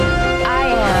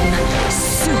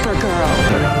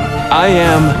I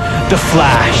am the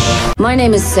Flash. My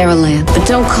name is Sarah Lance, but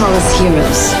don't call us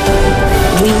heroes.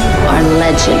 We are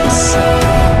legends.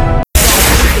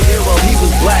 Hero, he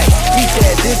was black. He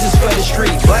said, "This is for the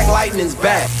street. Black Lightning's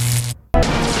back."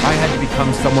 I had to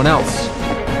become someone else.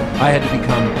 I had to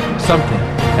become something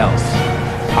else.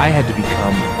 I had to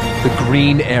become the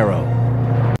Green Arrow.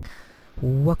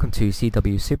 Welcome to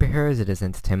CW Superheroes. It is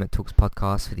Entertainment Talks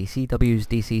podcast for the CW's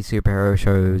DC superhero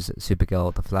shows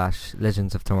Supergirl, The Flash,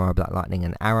 Legends of Tomorrow, Black Lightning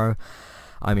and Arrow.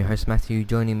 I'm your host Matthew.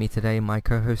 Joining me today, my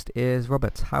co-host is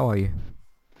Robert. How are you?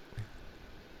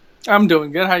 I'm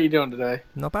doing good. How are you doing today?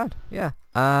 Not bad, yeah.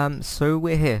 So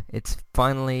we're here. It's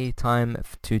finally time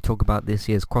to talk about this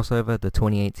year's crossover, the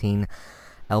 2018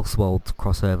 Elseworlds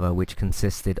crossover, which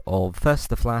consisted of first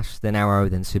The Flash, then Arrow,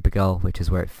 then Supergirl, which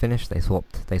is where it finished. They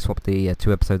swapped the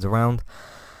two episodes around.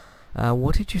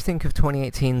 What did you think of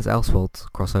 2018's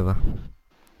Elseworlds crossover?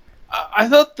 I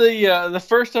thought the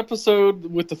first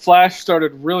episode with The Flash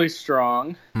started really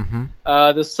strong. Mm-hmm.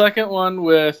 The second one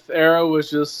with Arrow was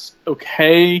just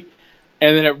okay,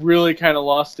 and then it really kind of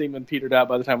lost steam and petered out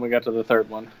by the time we got to the third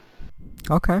one.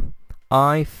 Okay.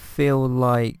 I feel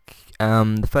like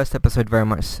the first episode very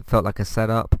much felt like a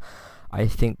setup. I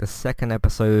think the second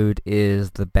episode is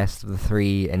the best of the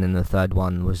three, and then the third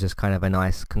one was just kind of a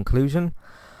nice conclusion.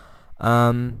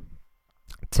 To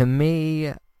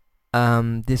me,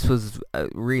 this was a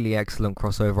really excellent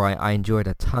crossover. I enjoyed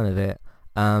a ton of it.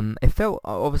 It felt,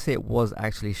 obviously it was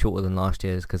actually shorter than last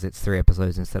year's because it's 3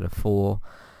 episodes instead of 4.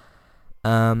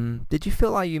 Did you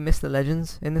feel like you missed the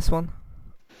Legends in this one?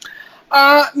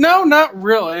 No, not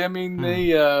really. I mean,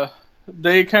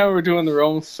 they kind of were doing their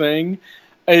own thing.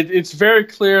 It's very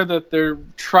clear that they're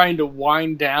trying to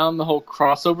wind down the whole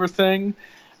crossover thing,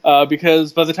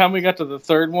 because by the time we got to the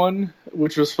third one,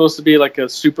 which was supposed to be like a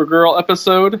Supergirl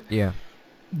episode, yeah,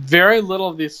 very little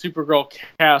of the Supergirl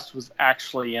cast was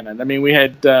actually in it. I mean, we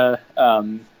had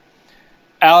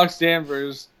Alex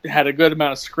Danvers had a good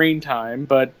amount of screen time,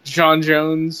 but John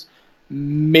Jones,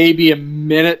 maybe a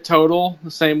minute total.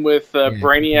 The same with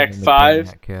Brainiac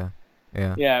 5. Brainiac,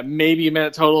 yeah, maybe a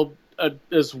minute total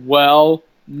as well.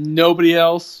 Nobody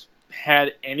else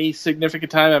had any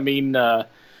significant time. I mean,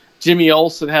 Jimmy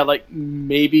Olsen had like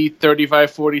maybe 35,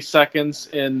 40 seconds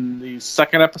in the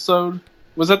second episode.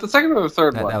 Was that the second or the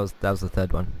third one? That was the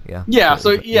third one, yeah. Yeah,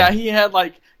 he had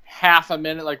like half a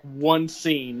minute, like one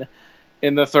scene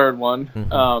in the third one.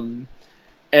 Mm-hmm.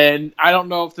 And I don't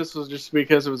know if this was just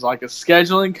because it was like a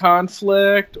scheduling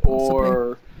conflict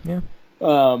or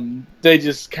they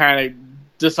just kind of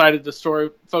decided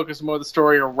to focus more of the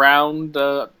story around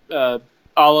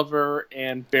Oliver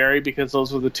and Barry, because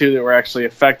those were the two that were actually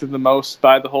affected the most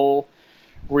by the whole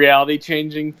reality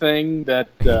changing thing. That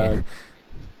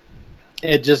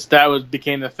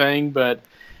became the thing. But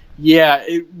yeah,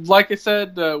 like I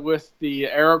said, with the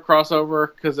Arrow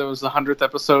crossover, because it was the 100th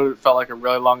episode, it felt like a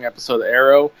really long episode of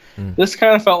Arrow. This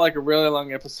kind of felt like a really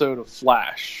long episode of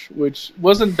Flash, which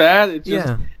wasn't bad. It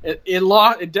just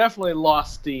it definitely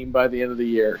lost steam by the end of the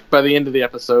year, by the end of the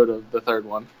episode of the third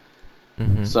one.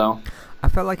 Mm-hmm. So I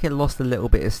felt like it lost a little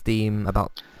bit of steam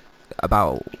about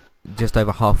just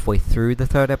over halfway through the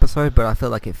third episode, but I feel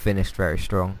like it finished very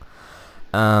strong.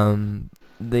 Because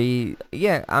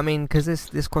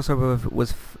this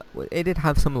crossover it did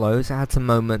have some lows. It had some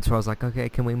moments where I was like, okay,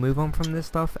 can we move on from this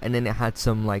stuff? And then it had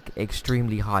some like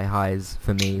extremely high highs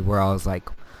for me where I was like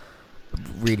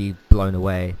really blown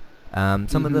away.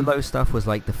 Some of the low stuff was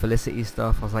like the Felicity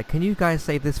stuff. I was like, can you guys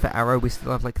save this for Arrow? We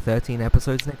still have like 13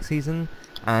 episodes next season,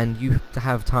 and you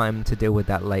have time to deal with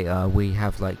that later. We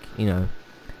have like, I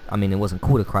mean, it wasn't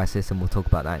called a crisis, and we'll talk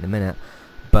about that in a minute.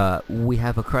 But we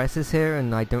have a crisis here,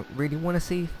 and I don't really want to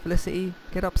see Felicity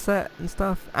get upset and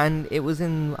stuff. And it was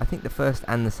in, I think, the first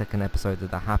and the second episode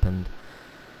that happened.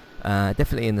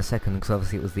 Definitely in the second, because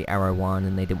obviously it was the Arrow one,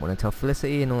 and they didn't want to tell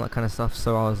Felicity and all that kind of stuff.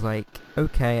 So I was like,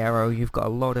 okay, Arrow, you've got a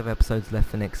lot of episodes left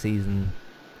for next season.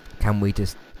 Can we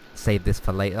just save this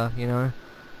for later,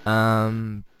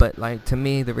 But like, to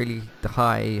me, the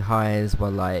highs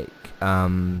were like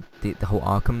the whole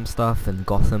Arkham stuff and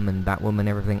Gotham and Batwoman and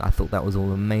everything. I thought that was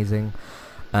all amazing.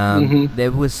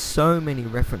 There was so many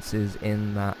references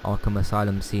in that Arkham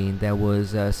Asylum scene. There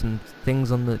was some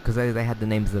things on because they had the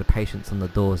names of the patients on the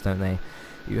doors, don't they?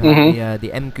 You had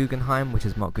the M. Guggenheim, which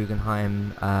is Mark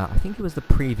Guggenheim. I think he was the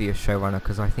previous showrunner,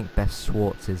 because I think Beth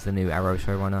Schwartz is the new Arrow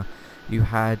showrunner. You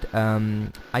had,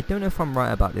 I don't know if I'm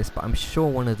right about this, but I'm sure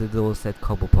one of the doors said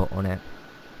Cobblepot on it.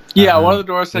 Yeah, one of the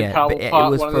doors said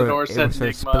Cobblepot, one of the doors said for Nigma.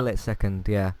 A split second,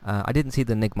 yeah. I didn't see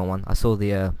the Nigma one. I saw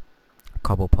the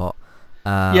Cobblepot.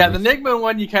 The Nigma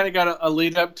one, you kind of got a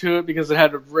lead up to it because it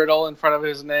had a riddle in front of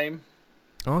his name.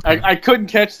 Okay. I couldn't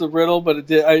catch the riddle, but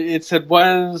it said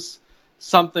was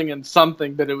something and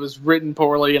something, but it was written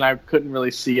poorly, and I couldn't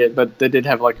really see it. But they did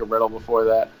have like a riddle before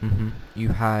that. Mm-hmm. You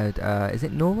had, is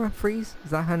it Nora Freeze?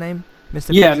 Is that her name?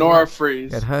 Mr. Yeah, Freeze, Nora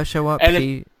Freeze. You had her show up.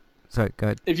 And Sorry, go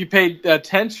ahead. if you paid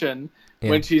attention,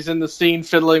 when she's in the scene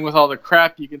fiddling with all the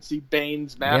crap, you can see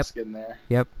Bane's mask in there.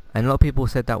 Yep. And a lot of people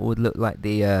said that would look like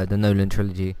the Nolan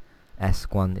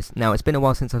trilogy-esque one. It's been a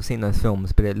while since I've seen those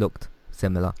films, but it looked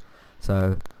similar.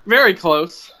 So very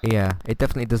close. Yeah, it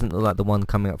definitely doesn't look like the one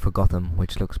coming up for Gotham,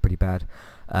 which looks pretty bad.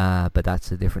 But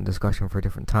that's a different discussion for a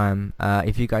different time.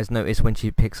 If you guys notice when she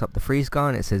picks up the freeze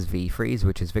gun, it says V Freeze,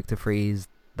 which is Victor Freeze.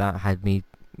 That had me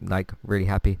like really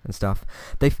happy and stuff.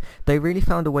 They really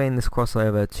found a way in this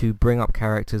crossover to bring up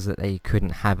characters that they couldn't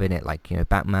have in it, like, you know,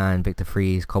 Batman, Victor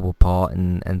Freeze, Cobblepot,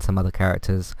 and some other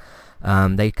characters.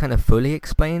 They kind of fully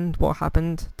explained what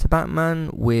happened to Batman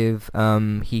with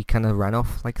he kind of ran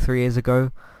off like 3 years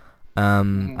ago.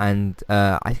 And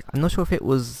I'm not sure if it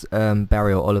was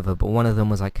Barry or Oliver, but one of them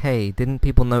was like, hey, didn't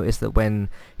people notice that when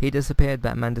he disappeared,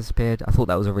 Batman disappeared? I thought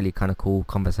that was a really kind of cool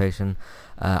conversation.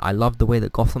 I loved the way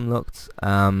that Gotham looked.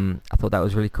 I thought that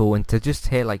was really cool. And to just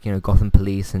hear, like, you know, Gotham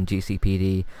Police and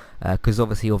GCPD, because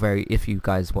obviously if you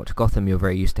guys watch Gotham, you're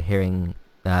very used to hearing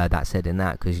that said in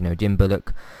that, because, you know, Jim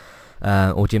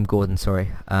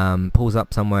Gordon, pulls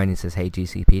up somewhere and he says, hey,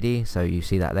 GCPD, so you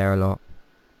see that there a lot.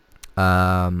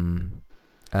 I'm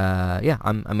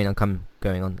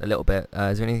going on a little bit.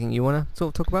 Is there anything you want to sort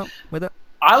of talk about with it?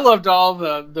 I loved all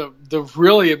the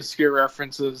really obscure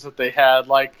references that they had,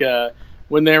 like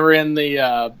when they were in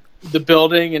the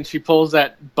building and she pulls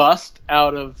that bust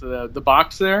out of the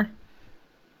box there.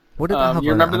 What did that have?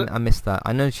 You remember that? I missed that.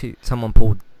 I know someone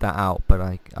pulled that out, but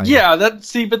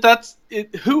but that's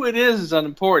it. Who it is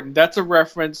unimportant. That's a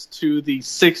reference to the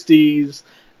 '60s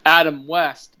Adam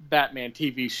West Batman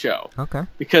TV show. Okay.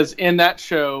 Because in that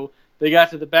show, they got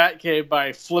to the Batcave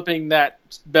by flipping the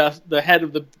head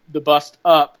of the bust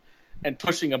up and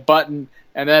pushing a button,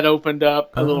 and that opened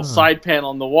up a little side panel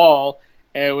on the wall,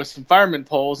 and it was some fireman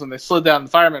poles, and they slid down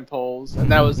the fireman poles,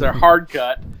 and that was their hard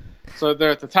cut. So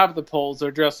they're at the top of the poles.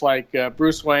 They're dressed like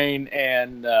Bruce Wayne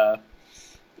and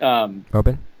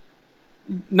Robin.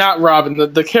 Not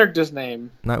Robin. The character's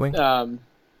name. Nightwing.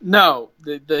 No,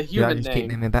 the human just name.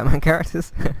 Keep naming Batman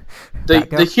characters.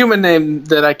 The human name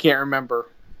that I can't remember.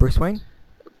 Bruce Wayne.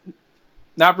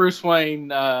 Not Bruce Wayne.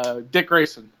 Dick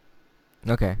Grayson.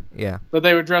 Okay, yeah. But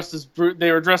they were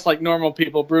dressed like normal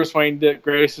people. Bruce Wayne, Dick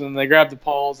Grayson, and they grabbed the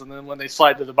poles, and then when they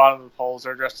slide to the bottom of the poles,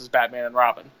 they're dressed as Batman and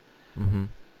Robin. Mm-hmm.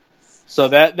 So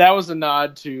that was a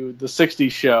nod to the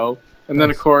 '60s show, and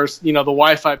then of course, you know, the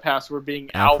Wi-Fi password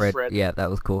being Alfred. Yeah, that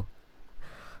was cool.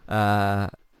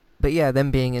 But yeah,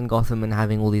 them being in Gotham and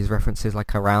having all these references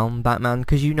like around Batman,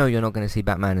 because you know you're not going to see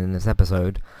Batman in this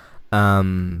episode.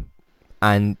 And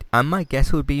my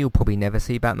guess would be you'll probably never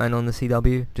see Batman on the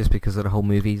CW, just because of the whole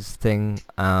movies thing,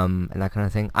 and that kind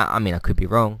of thing. I mean, I could be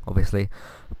wrong, obviously,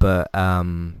 but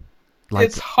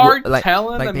it's hard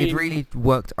telling. Like they've really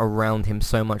worked around him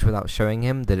so much without showing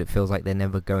him that it feels like they're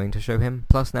never going to show him.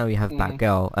 Plus, now you have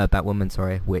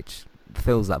Batwoman, which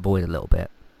fills that void a little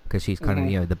bit, because she's kind of,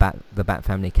 you know, the Bat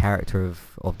family character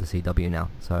of the CW now.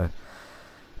 So,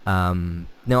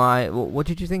 what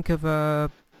did you think of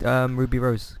Ruby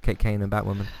Rose, Kate Kane, and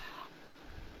Batwoman?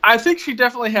 I think she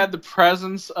definitely had the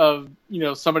presence of, you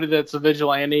know, somebody that's a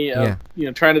vigilante, you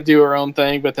know, trying to do her own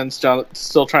thing, but then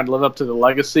still trying to live up to the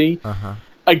legacy.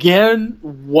 Again,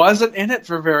 wasn't in it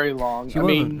for very long.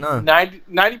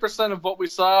 90% of what we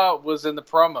saw was in the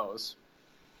promos.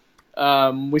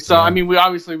 We saw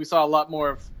a lot more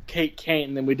of Kate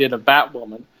Kane than we did of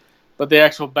Batwoman, but the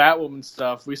actual Batwoman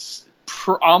stuff,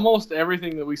 almost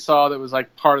everything that we saw that was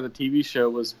like part of the TV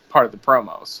show was part of the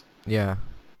promos. Yeah.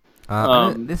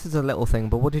 This is a little thing,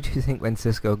 but what did you think when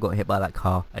Cisco got hit by that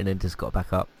car and then just got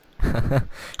back up?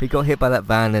 He got hit by that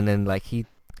van and then like he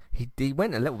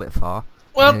went a little bit far.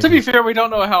 Well, to be fair, we don't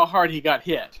know how hard he got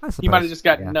hit. He might have just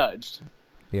got nudged.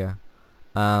 Yeah.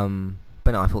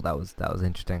 But no, I thought that was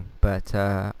interesting. But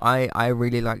I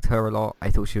really liked her a lot. I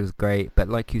thought she was great. But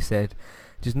like you said,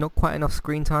 just not quite enough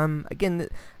screen time. Again,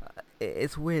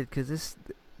 it's weird because this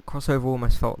crossover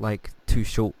almost felt like too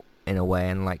short in a way,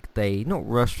 and like they not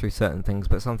rushed through certain things,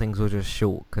 but some things were just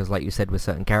short because, like you said, with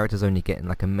certain characters only getting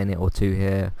like a minute or two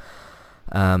here,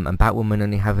 and Batwoman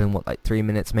only having 3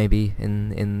 minutes maybe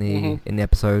in the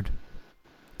episode.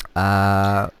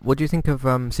 What do you think of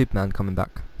Superman coming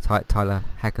back? Tyler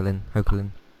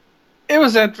Hoechlin. It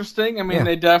was interesting. I mean,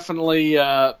 they definitely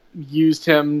used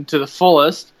him to the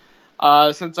fullest.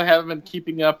 Since I haven't been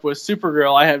keeping up with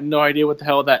Supergirl, I have no idea what the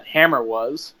hell that hammer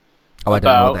was. Oh, I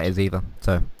don't know what about. that is either.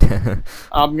 So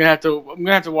I'm gonna have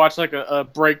to watch like a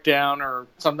breakdown or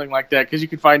something like that because you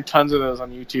can find tons of those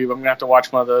on YouTube. I'm gonna have to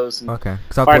watch one of those and okay,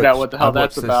 find out what the hell I've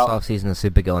that's watched about. this last season of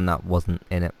Supergirl and that wasn't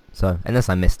in it. So unless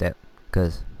I missed it,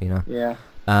 because Yeah.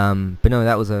 But no,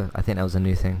 I think that was a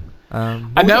new thing.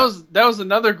 And that was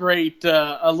another great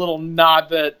a little nod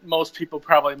that most people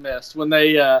probably missed when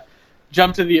they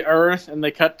jumped to the Earth and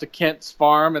they cut to Kent's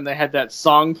farm and they had that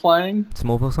song playing.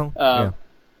 Smallville song.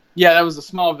 Yeah, that was the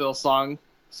Smallville song.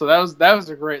 So that was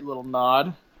a great little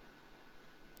nod.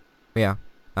 Yeah.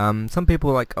 Some people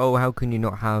were like, oh, how can you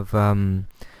not have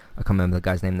I can't remember the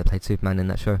guy's name that played Superman in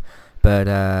that show, but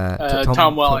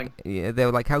Tom Welling. Yeah, they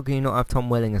were like, how can you not have Tom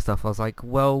Welling and stuff? I was like,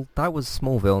 well, that was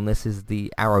Smallville, and this is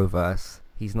the Arrowverse.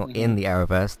 He's not in the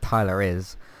Arrowverse. Tyler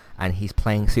is, and he's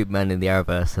playing Superman in the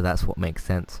Arrowverse, so that's what makes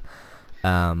sense.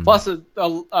 Plus,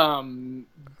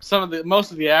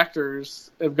 most of the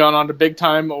actors have gone on to big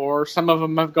time, or some of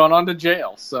them have gone on to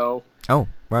jail. So oh,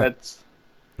 right, that's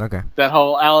okay. That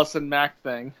whole Allison Mack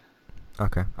thing.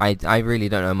 Okay, I really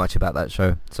don't know much about that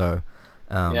show, so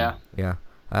yeah.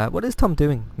 What is Tom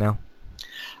doing now?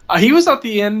 He was at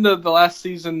the end of the last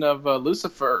season of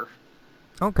Lucifer.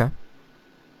 Okay. Do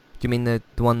you mean the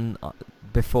one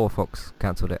before Fox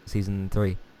cancelled it, season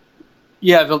 3?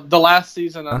 Yeah, the last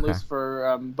season on Okay.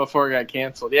 Lucifer before it got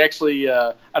canceled. He actually,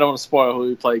 I don't want to spoil who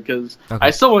he played because Okay. I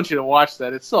still want you to watch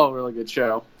that. It's still a really good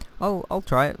show. I'll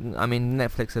try it. I mean,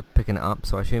 Netflix are picking it up,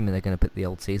 so I assume they're going to put the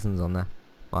old seasons on there.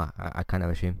 Well, I kind of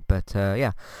assume, but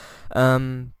yeah.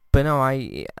 But no,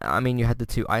 I mean, you had the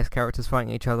two Ice characters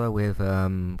fighting each other with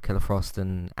Killer Frost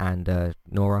and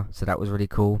Nora, so that was really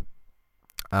cool.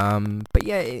 But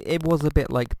yeah, it was a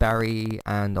bit like Barry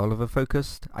and Oliver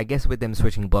focused, I guess, with them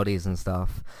switching bodies and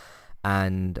stuff,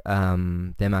 and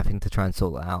them having to try and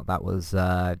sort that out. That was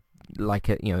like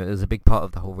it was a big part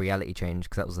of the whole reality change,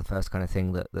 because that was the first kind of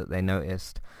thing that they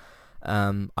noticed.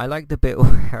 I liked the bit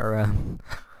where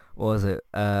what was it?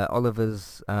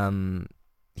 Oliver's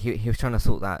he was trying to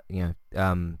sort that the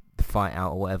fight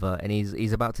out or whatever, and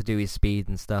he's about to do his speed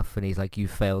and stuff, and he's like, "You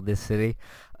failed this city,"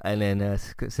 and then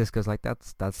Cisco's like,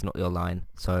 "That's not your line."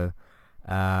 So,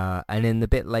 and then the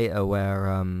bit later where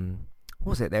what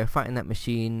was it? They were fighting that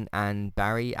machine, and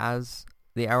Barry as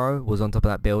the Arrow was on top of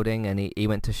that building, and he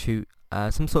went to shoot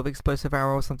some sort of explosive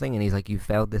arrow or something, and he's like, "You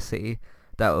failed this city."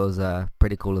 That was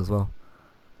pretty cool as well.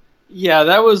 Yeah,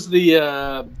 that was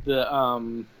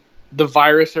the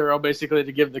virus arrow, basically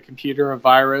to give the computer a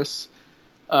virus.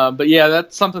 But yeah,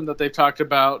 that's something that they've talked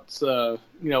about,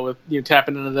 with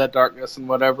tapping into that darkness and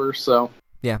whatever. So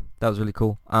yeah, that was really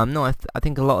cool. No, I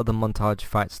think a lot of the montage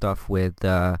fight stuff with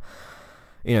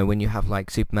when you have like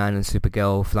Superman and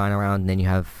Supergirl flying around, and then you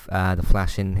have the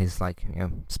Flash in his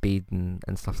speed and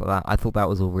stuff like that. I thought that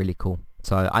was all really cool.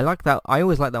 So I like that. I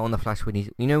always like that on the Flash when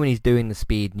he's doing the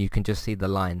speed and you can just see the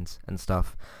lines and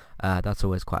stuff. That's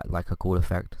always quite like a cool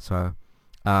effect. So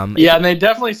yeah, and they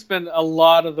definitely spent a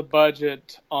lot of the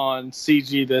budget on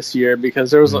CG this year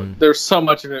because there's so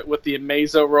much of it with the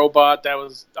Amazo robot that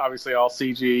was obviously all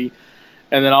CG,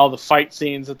 and then all the fight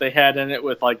scenes that they had in it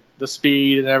with like the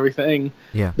speed and everything.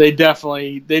 Yeah, they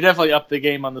definitely upped the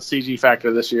game on the CG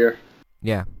factor this year.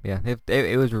 Yeah,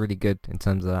 it was really good in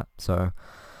terms of that. So.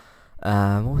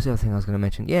 What was the other thing I was going to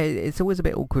mention? Yeah, it's always a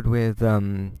bit awkward with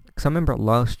because I remember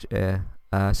last year,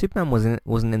 Superman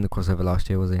wasn't in the crossover last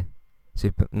year, was he?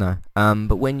 No.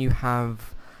 But when you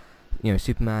have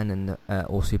Superman and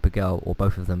or Supergirl or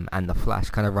both of them and the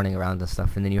Flash kind of running around and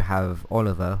stuff, and then you have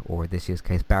Oliver, or in this year's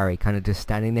case Barry, kind of just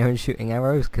standing there and shooting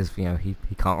arrows because he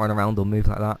can't run around or move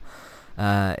like that.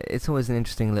 It's always an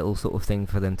interesting little sort of thing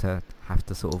for them to have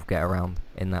to sort of get around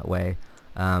in that way.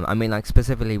 I mean, like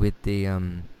specifically with the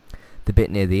bit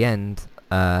near the end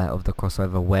of the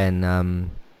crossover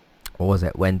when what was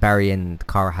it, when Barry and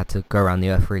Kara had to go around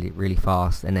the Earth really really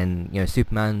fast, and then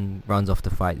Superman runs off to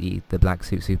fight the black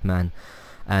suit Superman,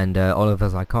 and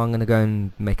Oliver's like, "Oh, I'm gonna go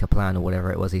and make a plan," or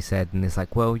whatever it was he said, and it's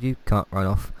like, well, you can't run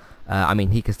off. I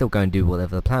mean, he could still go and do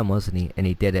whatever the plan was, and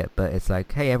he did it, but it's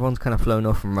like, hey, everyone's kind of flown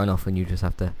off and run off, and you just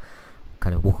have to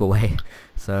kind of walk away.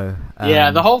 So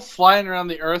yeah, the whole flying around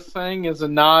the Earth thing is a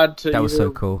nod to that was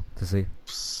so cool to see.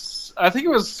 I think it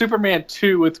was Superman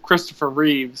 2 with Christopher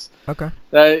Reeves. Okay.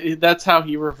 That's how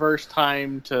he reversed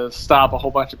time to stop a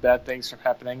whole bunch of bad things from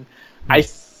happening. I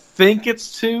think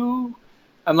it's 2.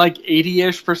 I'm like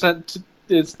 80-ish%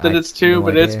 it's 2, no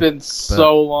but idea, it's been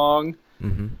so long.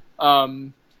 Mm-hmm.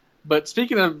 But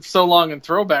speaking of so long and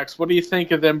throwbacks, what do you think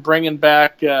of them bringing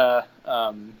back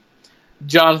Jonathan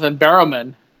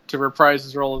Barrowman to reprise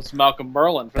his role as Malcolm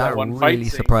Merlin for that one fight scene? That really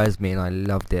surprised me, and I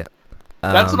loved it.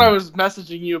 That's what I was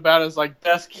messaging you about as like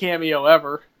best cameo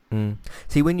ever.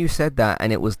 See, when you said that,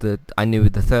 and it was I knew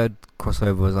the third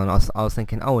crossover was on. I was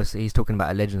thinking, oh, he's talking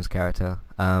about a Legends character.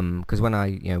 Because when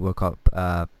I woke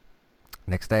up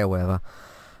next day or whatever,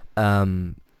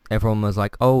 everyone was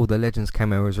like, oh, the Legends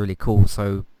cameo was really cool.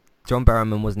 So John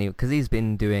Barrowman wasn't even, because he's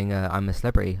been doing I'm a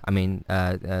Celebrity. I mean,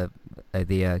 the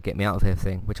Get Me Out of Here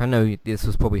thing, which I know this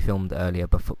was probably filmed earlier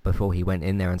before he went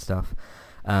in there and stuff.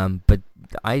 But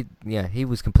he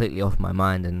was completely off my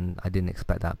mind, and I didn't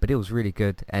expect that. But it was really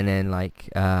good. And then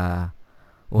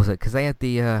what was it? Because they had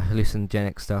the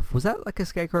hallucinogenic stuff. Was that like a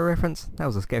Scarecrow reference? That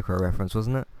was a Scarecrow reference,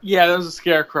 wasn't it? Yeah, that was a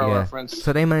Scarecrow reference.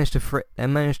 So they managed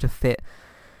to fit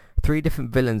 3 different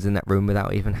villains in that room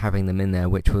without even having them in there,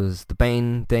 which was the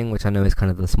Bane thing, which I know is kind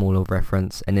of the smaller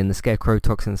reference, and then the Scarecrow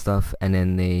toxin stuff, and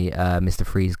then the Mr.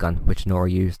 Freeze gun, which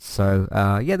Nora used. So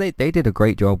they did a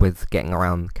great job with getting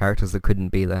around characters that couldn't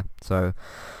be there. So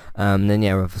then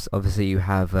obviously you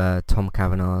have Tom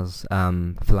Cavanagh's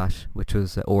Flash, which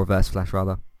was or Reverse Flash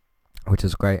rather, which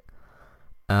was great.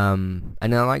 And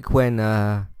I like when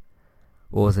what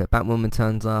was it? Batwoman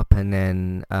turns up, and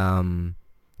then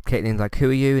Caitlin's like,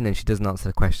 who are you? And then she doesn't answer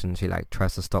the question. She like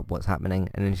tries to stop what's happening,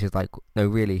 and then she's like, no,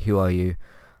 really, who are you?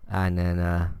 And then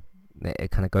it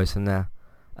kind of goes from there.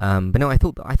 But no, I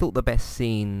thought the best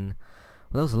scene.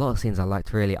 Well, there was a lot of scenes I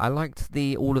liked, really. I liked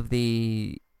all of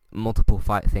the multiple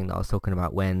fight thing that I was talking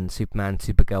about, when Superman,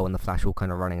 Supergirl, and the Flash all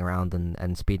kind of running around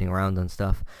and speeding around and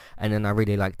stuff. And then I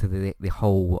really liked the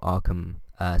whole Arkham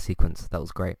sequence. That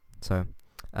was great. So,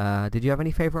 did you have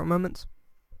any favorite moments?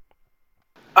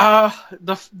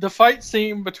 The fight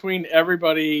scene between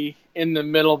everybody in the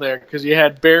middle there, because you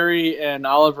had Barry and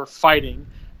Oliver fighting,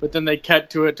 but then they cut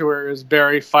to it to where it was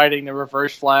Barry fighting the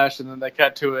Reverse Flash, and then they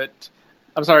cut to it.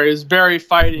 I'm sorry, it was Barry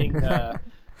fighting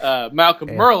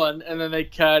Malcolm Merlin, and then they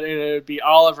cut, and it would be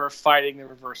Oliver fighting the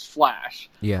Reverse Flash.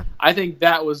 Yeah, I think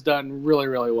that was done really,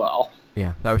 really well.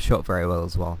 Yeah, that was shot very well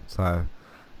as well. So,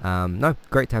 no,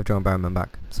 great to have John Barrowman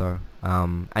back. So,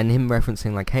 and him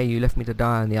referencing like, "Hey, you left me to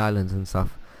die on the islands" and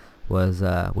stuff was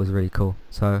really cool.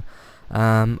 So,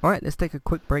 alright, let's take a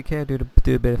quick break here, do a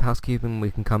bit of housekeeping.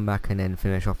 We can come back and then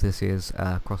finish off this year's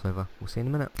crossover. We'll see you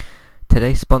in a minute.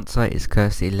 Today's sponsor is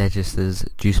Kirsty Legister's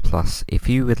Juice Plus. If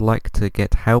you would like to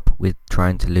get help with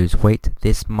trying to lose weight,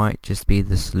 this might just be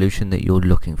the solution that you're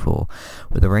looking for.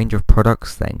 With a range of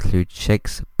products that include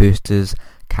shakes, boosters,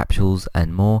 capsules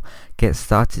and more. Get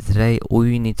started today. All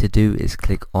you need to do is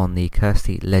click on the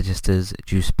Kirsty Legister's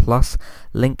Juice Plus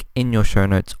link in your show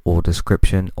notes or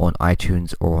description on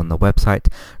iTunes or on the website.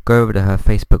 Go over to her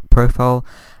Facebook profile,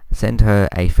 send her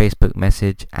a Facebook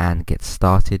message and get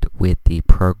started with the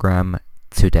program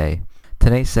today.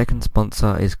 Today's second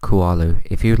sponsor is Kualu.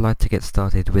 If you'd like to get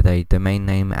started with a domain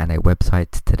name and a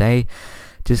website today,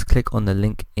 just click on the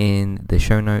link in the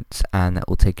show notes and that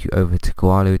will take you over to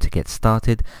Kualu to get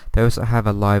started. They also have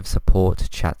a live support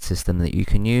chat system that you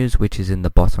can use, which is in the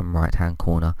bottom right hand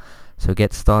corner. So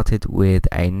get started with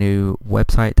a new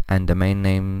website and domain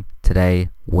name today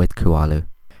with Kualu.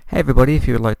 Hey everybody, if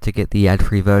you would like to get the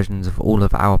ad-free versions of all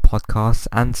of our podcasts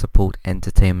and support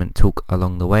Entertainment Talk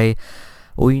along the way,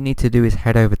 all you need to do is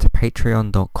head over to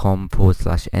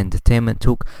patreon.com/entertainment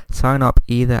talk. Sign up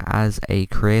either as a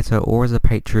creator or as a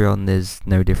Patreon. There's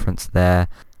no difference there.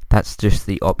 That's just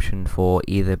the option for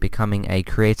either becoming a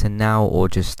creator now or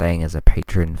just staying as a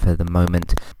patron for the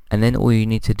moment. And then all you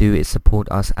need to do is support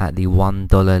us at the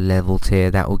 $1 level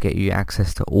tier. That will get you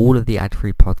access to all of the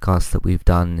ad-free podcasts that we've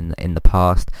done in the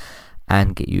past,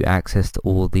 and get you access to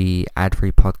all the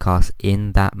ad-free podcasts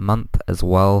in that month as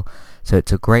well. So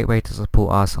it's a great way to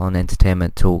support us on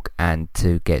Entertainment Talk and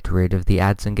to get rid of the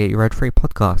ads and get your ad-free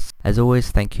podcasts. As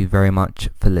always, thank you very much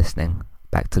for listening.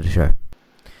 Back to the show.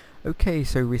 Okay,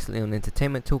 so recently on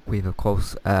Entertainment Talk, we've of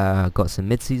course got some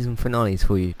mid-season finales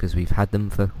for you, because we've had them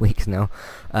for weeks now.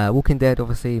 Walking Dead,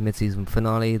 obviously, mid-season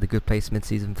finale. The Good Place,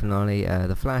 mid-season finale.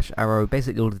 The Flash, Arrow,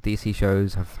 basically all the DC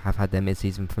shows have had their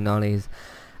mid-season finales.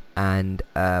 And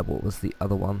what was the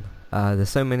other one? There's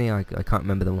so many, I can't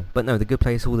remember them all. But no, The Good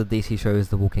Place, all the DC shows,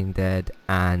 The Walking Dead,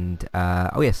 and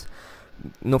oh yes,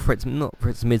 not for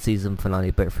its mid-season finale,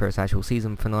 but for its actual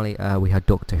season finale, we had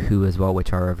Doctor Who as well,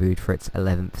 which I reviewed for its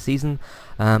 11th season.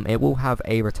 It will have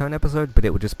a return episode, but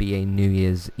it will just be a New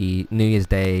Year's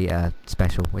Day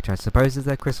special, which I suppose is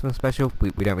their Christmas special.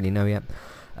 We don't really know yet,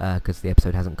 because the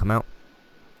episode hasn't come out.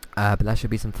 But that should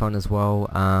be some fun as well,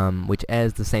 which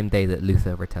airs the same day that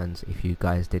Luther returns, if you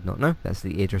guys did not know. That's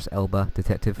the Idris Elba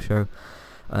detective show,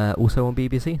 also on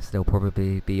BBC, so they'll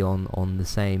probably be on the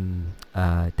same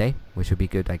day, which would be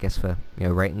good, I guess, for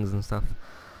ratings and stuff.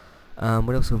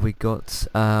 What else have we got?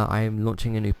 I'm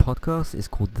launching a new podcast. It's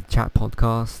called The Chat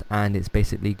Podcast, and it's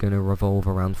basically going to revolve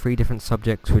around 3 different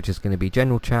subjects, which is going to be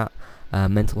general chat,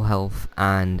 mental health,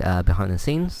 and behind the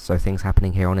scenes, so things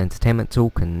happening here on Entertainment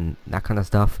Talk and that kind of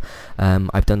stuff.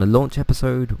 I've done a launch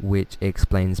episode, which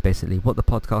explains basically what the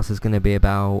podcast is going to be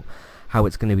about, how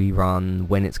it's going to be run,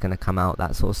 when it's going to come out,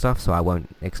 that sort of stuff, so I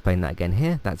won't explain that again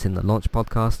here. That's in the launch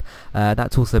podcast.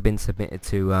 That's also been submitted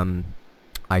to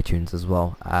iTunes as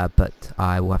well, but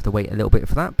I will have to wait a little bit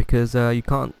for that because you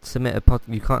can't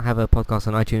you can't have a podcast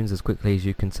on iTunes as quickly as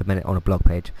you can submit it on a blog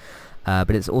page.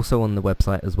 But it's also on the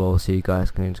website as well, so you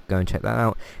guys can go and check that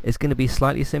out. It's going to be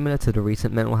slightly similar to the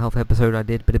recent mental health episode I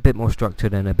did, but a bit more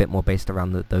structured and a bit more based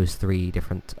around those 3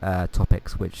 different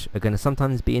topics, which are going to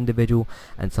sometimes be individual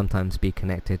and sometimes be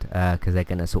connected, because they're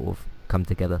going to sort of come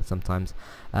together sometimes.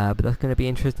 But that's going to be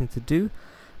interesting to do.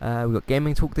 We've got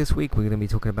gaming talk this week. We're going to be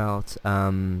talking about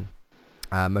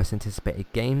most anticipated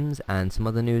games and some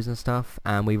other news and stuff.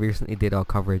 And we recently did our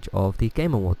coverage of the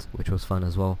Game Awards, which was fun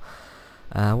as well.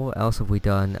 What else have we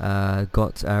done?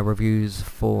 Got reviews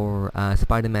for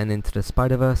Spider-Man Into the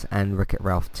Spider-Verse and Wreck-It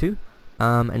Ralph 2.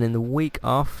 And in the week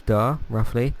after,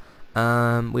 roughly,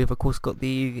 we've of course got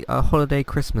the holiday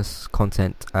Christmas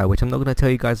content, which I'm not going to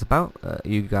tell you guys about.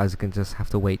 You guys can just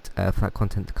have to wait for that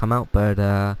content to come out, but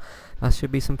that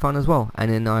should be some fun as well.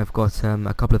 And then I've got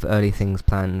a couple of early things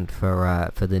planned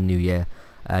for the new year,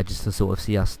 just to sort of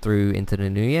see us through into the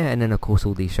new year. And then of course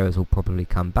all these shows will probably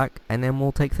come back, and then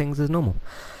we'll take things as normal.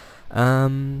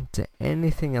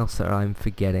 Anything else that I'm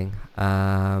forgetting?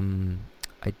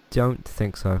 I don't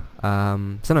think so.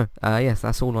 Yes,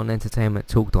 that's all on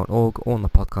entertainmenttalk.org or on the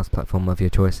podcast platform of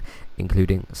your choice,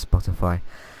 including Spotify.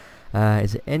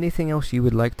 Is there anything else you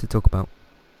would like to talk about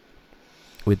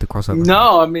with the crossover?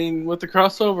 No, I mean, with the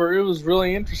crossover, it was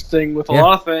really interesting with a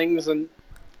lot of things, and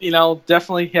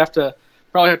definitely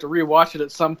probably have to rewatch it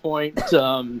at some point,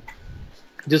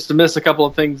 just to miss a couple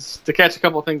of things, to catch a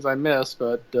couple of things I missed.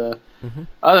 But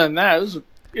other than that,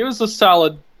 it was a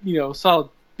solid, solid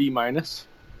B-.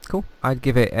 Cool. I'd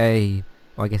give it I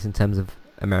guess in terms of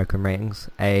American ratings,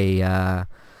 A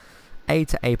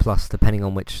to A+, depending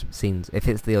on which scenes. If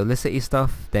it's the Olicity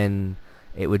stuff, then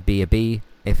it would be a B.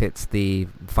 If it's the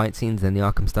fight scenes and the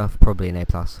Arkham stuff, probably an A+,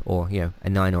 or a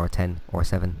 9 or a 10 or a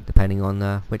 7, depending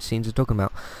on which scenes you're talking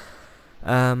about.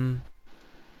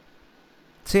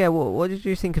 So yeah, what did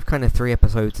you think of kind of 3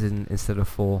 episodes instead of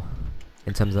 4,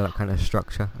 in terms of that kind of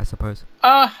structure, I suppose?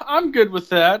 I'm good with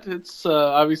that. It's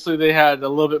obviously they had a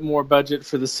little bit more budget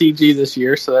for the CG this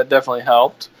year, so that definitely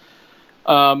helped.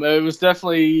 It was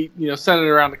definitely centered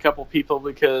around a couple people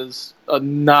because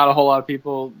not a whole lot of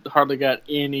people hardly got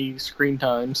any screen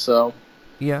time. So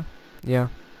yeah.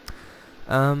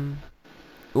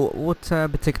 What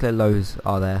particular lows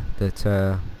are there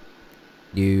that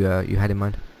you had in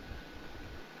mind?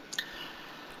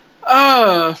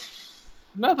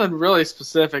 Nothing really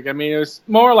specific. I mean, it was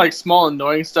more like small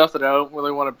annoying stuff that I don't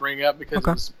really want to bring up because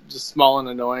it's just small and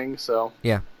annoying. So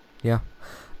yeah.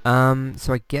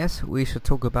 So I guess we should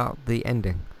talk about the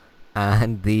ending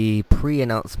and the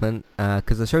pre-announcement,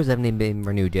 because the shows haven't even been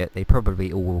renewed yet. They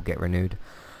probably all will get renewed,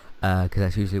 because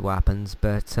that's usually what happens.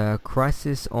 But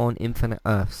Crisis on Infinite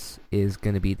Earths is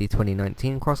going to be the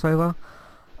 2019 crossover.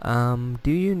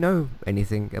 Do you know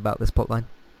anything about this plotline?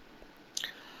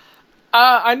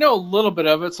 I know a little bit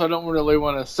of it, so I don't really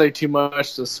want to say too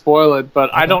much to spoil it,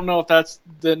 but I don't know if that's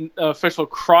the official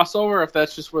crossover, or if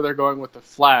that's just where they're going with the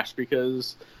Flash,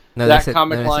 because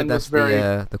comic line was very...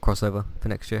 the crossover for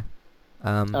next year.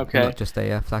 Not just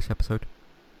a Flash episode.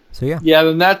 So yeah. Yeah,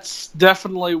 then that's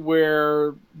definitely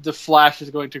where the Flash is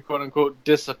going to quote-unquote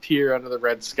disappear under the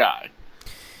red sky.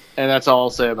 And that's all I'll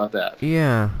say about that.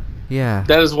 Yeah.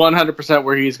 That is 100%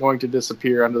 where he's going to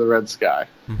disappear under the red sky,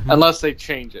 unless they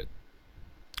change it.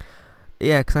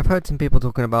 Yeah, because I've heard some people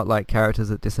talking about like characters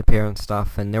that disappear and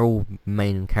stuff, and they're all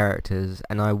main characters,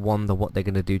 and I wonder what they're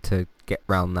going to do to get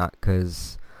around that,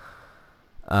 because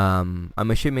I'm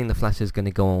assuming the Flash is going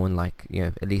to go on like,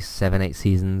 at least 7-8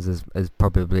 seasons, as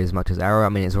probably as much as Arrow. I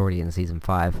mean, it's already in season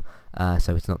 5,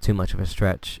 so it's not too much of a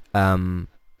stretch.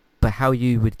 But how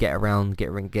you would get around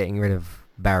getting rid of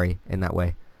Barry in that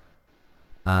way?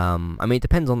 I mean, it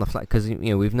depends on the Flash, because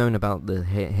we've known about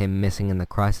him missing in the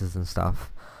Crisis and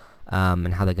stuff.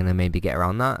 And how they're going to maybe get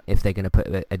around that, if they're going to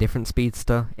put a different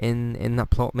speedster in that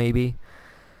plot maybe,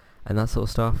 and that sort of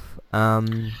stuff. I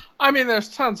mean, there's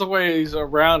tons of ways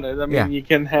around it. I mean, you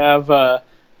can have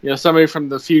somebody from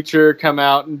the future come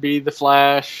out and be the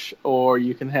Flash, or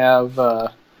you can have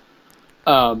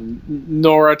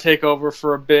Nora take over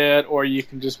for a bit, or you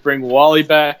can just bring Wally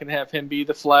back and have him be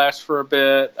the Flash for a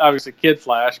bit. Obviously, Kid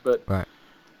Flash, but Right.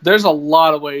 there's a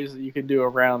lot of ways that you can do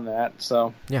around that.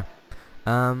 So Yeah.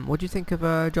 What do you think of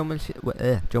John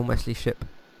Wesley Shipp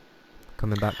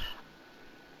coming back?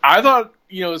 I thought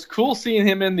it was cool seeing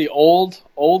him in the old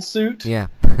suit. Yeah.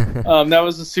 That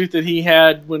was the suit that he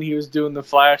had when he was doing the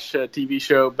Flash TV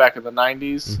show back in the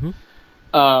 90s. Mhm.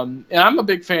 And I'm a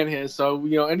big fan of his, so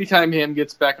anytime him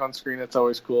gets back on screen, that's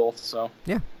always cool. So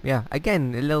Yeah.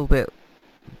 Again, a little bit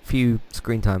few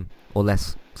screen time or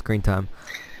less screen time.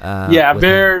 yeah, with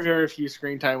very him. very few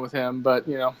screen time with him, but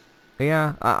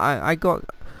Yeah, I got.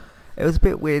 It was a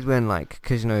bit weird when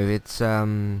because it's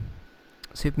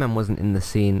Superman wasn't in the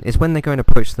scene. It's when they go and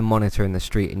approach the Monitor in the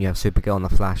street, and you have Supergirl and the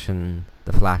Flash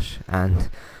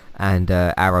and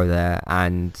Arrow there,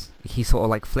 and he sort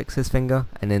of flicks his finger,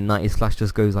 and then 90s Flash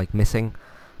just goes missing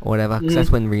or whatever, because that's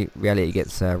when reality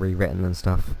gets rewritten and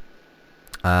stuff,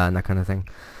 and that kind of thing.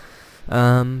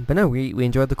 But no, we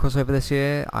enjoyed the crossover this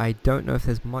year. I don't know if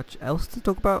there's much else to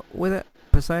talk about with it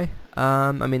per se.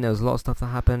 I mean, there was a lot of stuff that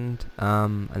happened,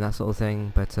 and that sort of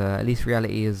thing, but at least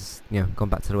reality has gone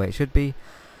back to the way it should be.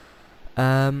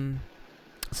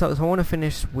 So I want to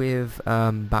finish with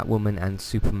Batwoman and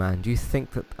Superman. Do you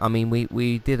think that? I mean,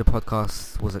 we did a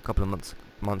podcast a couple of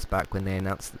months back when they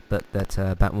announced that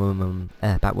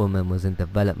Batwoman was in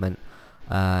development.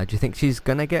 Do you think she's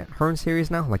gonna get her own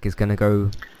series now? Is gonna go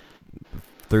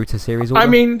through to series order? I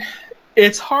mean,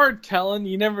 it's hard telling.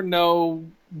 You never know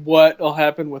what will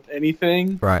happen with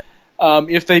anything. Right.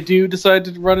 If they do decide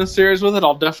to run a series with it,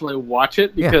 I'll definitely watch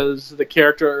it because the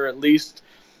character, or at least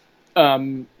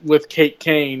with Kate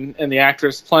Kane and the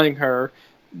actress playing her,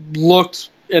 looked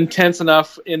intense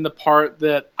enough in the part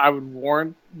that I would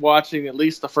warrant watching at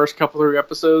least the first couple of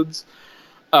episodes.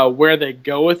 Where they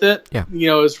go with it,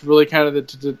 is really kind of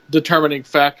the determining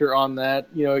factor on that.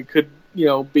 It could,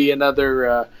 be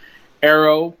another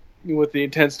Arrow with the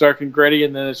intense, dark, and gritty,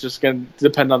 and then it's just going to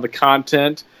depend on the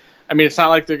content. I mean, it's not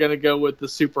like they're going to go with the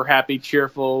super happy,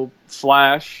 cheerful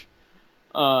Flash,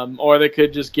 or they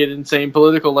could just get insane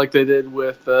political like they did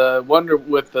with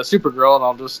Supergirl, and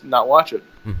I'll just not watch it.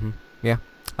 Mm-hmm. Yeah.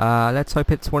 Let's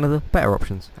hope it's one of the better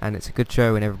options, and it's a good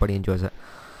show, and everybody enjoys it.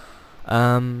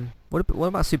 What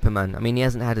about Superman? I mean, he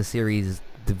hasn't had a series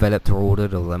developed or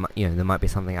ordered, or there might be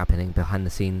something happening behind the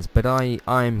scenes, but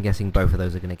I'm guessing both of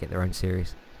those are going to get their own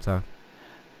series. So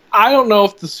I don't know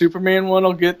if the Superman one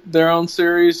will get their own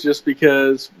series, just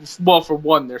because, well, for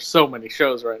one, there's so many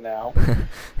shows right now,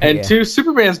 and two,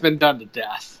 Superman's been done to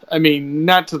death. I mean,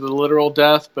 not to the literal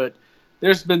death, but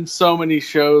there's been so many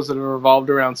shows that have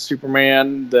revolved around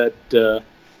Superman that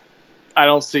I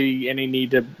don't see any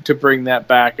need to bring that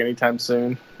back anytime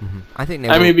soon. Mm-hmm. I think.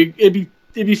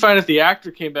 It'd be fine if the actor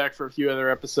came back for a few other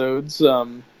episodes.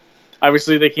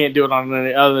 Obviously, they can't do it on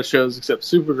any other shows except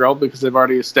Supergirl because they've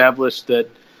already established that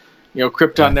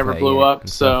Krypton never blew up.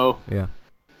 So yeah.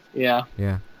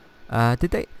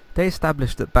 Did they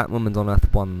establish that Batwoman's on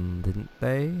Earth 1? Didn't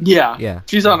they? Yeah.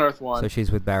 She's on Earth 1. So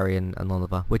she's with Barry and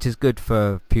Oliver, which is good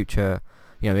for future.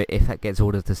 If that gets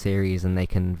ordered to series and they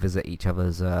can visit each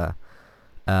other's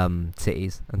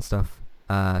cities and stuff.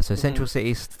 So Central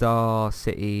City, Star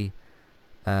City.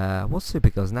 What's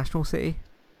Supergirl's National City?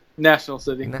 National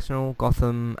City. National,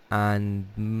 Gotham, and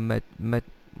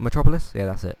Metropolis. Yeah,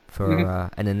 that's it.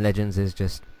 And then Legends is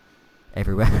just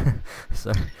everywhere.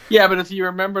 So. Yeah, but if you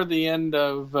remember the end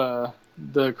of the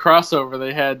crossover,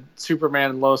 they had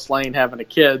Superman and Lois Lane having a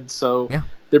kid, so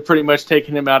they're pretty much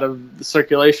taking him out of the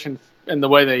circulation. And the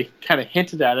way they kind of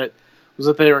hinted at it was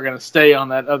that they were going to stay on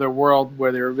that other world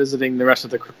where they were visiting the rest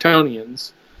of the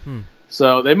Kryptonians.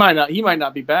 So he might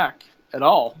not be back at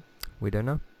all. We don't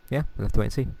know. Yeah, we'll have to wait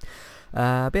and see.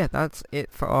 But yeah, that's it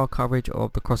for our coverage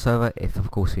of the crossover. If, of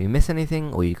course, we miss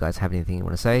anything, or you guys have anything you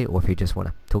want to say, or if you just want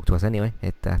to talk to us anyway,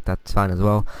 that's fine as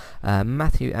well.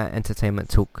 Matthew at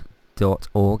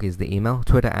entertainmenttalk.org is the email.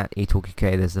 Twitter at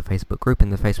eTalkUK. There's the Facebook group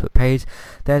and the Facebook page.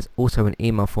 There's also an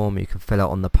email form you can fill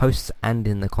out on the posts and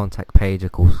in the contact page.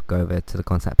 Of course, go over to the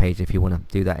contact page if you want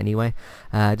to do that anyway.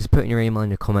 Just put in your email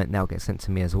and your comment, and that'll get sent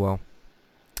to me as well.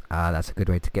 That's a good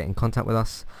way to get in contact with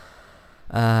us.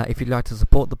 If you'd like to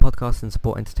support the podcast and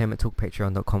support Entertainment Talk,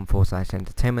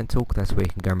 patreon.com/Entertainment Talk. That's where you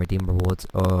can go and redeem rewards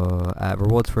or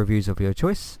rewards for reviews of your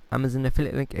choice. Amazon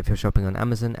affiliate link. If you're shopping on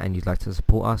Amazon and you'd like to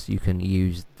support us, you can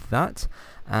use that,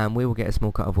 and we will get a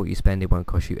small cut of what you spend. It won't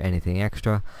cost you anything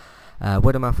extra.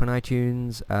 Word of mouth on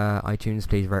iTunes. iTunes,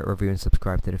 please rate, review, and subscribe.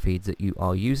 subscribe to the feeds that you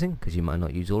are using, because you might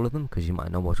not use all of them, because you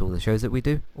might not watch all the shows that we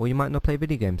do, or you might not play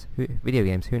video games,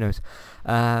 who knows.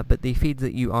 But the feeds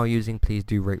that you are using, please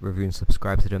do rate, review and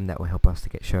subscribe to them. That will help us to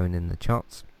get shown in the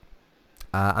charts.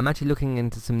 I'm actually looking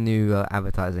into some new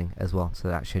advertising as well, so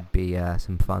that should be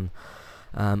some fun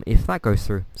if that goes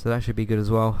through, so that should be good as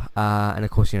well. And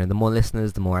of course, the more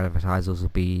listeners, the more advertisers will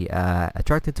be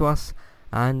attracted to us,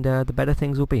 and the better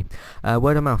things will be.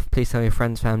 Word of mouth, please tell your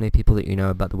friends, family, people that you know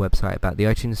about the website, about the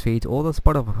iTunes feed or the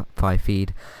Spotify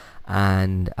feed,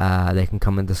 and they can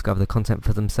come and discover the content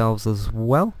for themselves as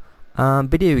well.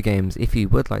 Video games, if you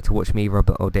would like to watch me,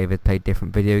 Robert or David play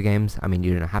different video games, I mean,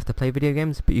 you don't have to play video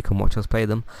games, but you can watch us play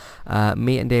them.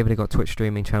 Me and David have got Twitch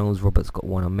streaming channels, Robert's got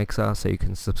one on Mixer, so you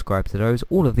can subscribe to those.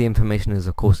 All of the information is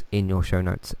of course in your show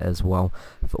notes as well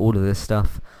for all of this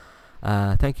stuff.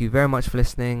 Thank you very much for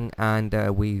listening, and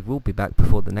we will be back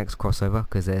before the next crossover,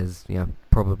 because there's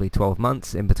probably 12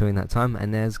 months in between that time,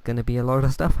 and there's going to be a lot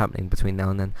of stuff happening between now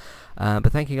and then.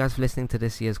 But thank you guys for listening to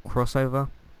this year's crossover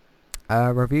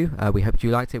review. We hope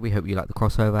you liked it. We hope you liked the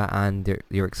crossover, and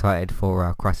you're excited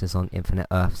for Crisis on Infinite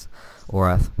Earths, or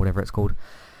Earth, whatever it's called.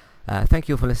 Thank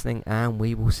you all for listening, and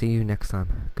we will see you next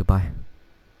time. Goodbye.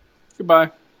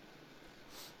 Goodbye.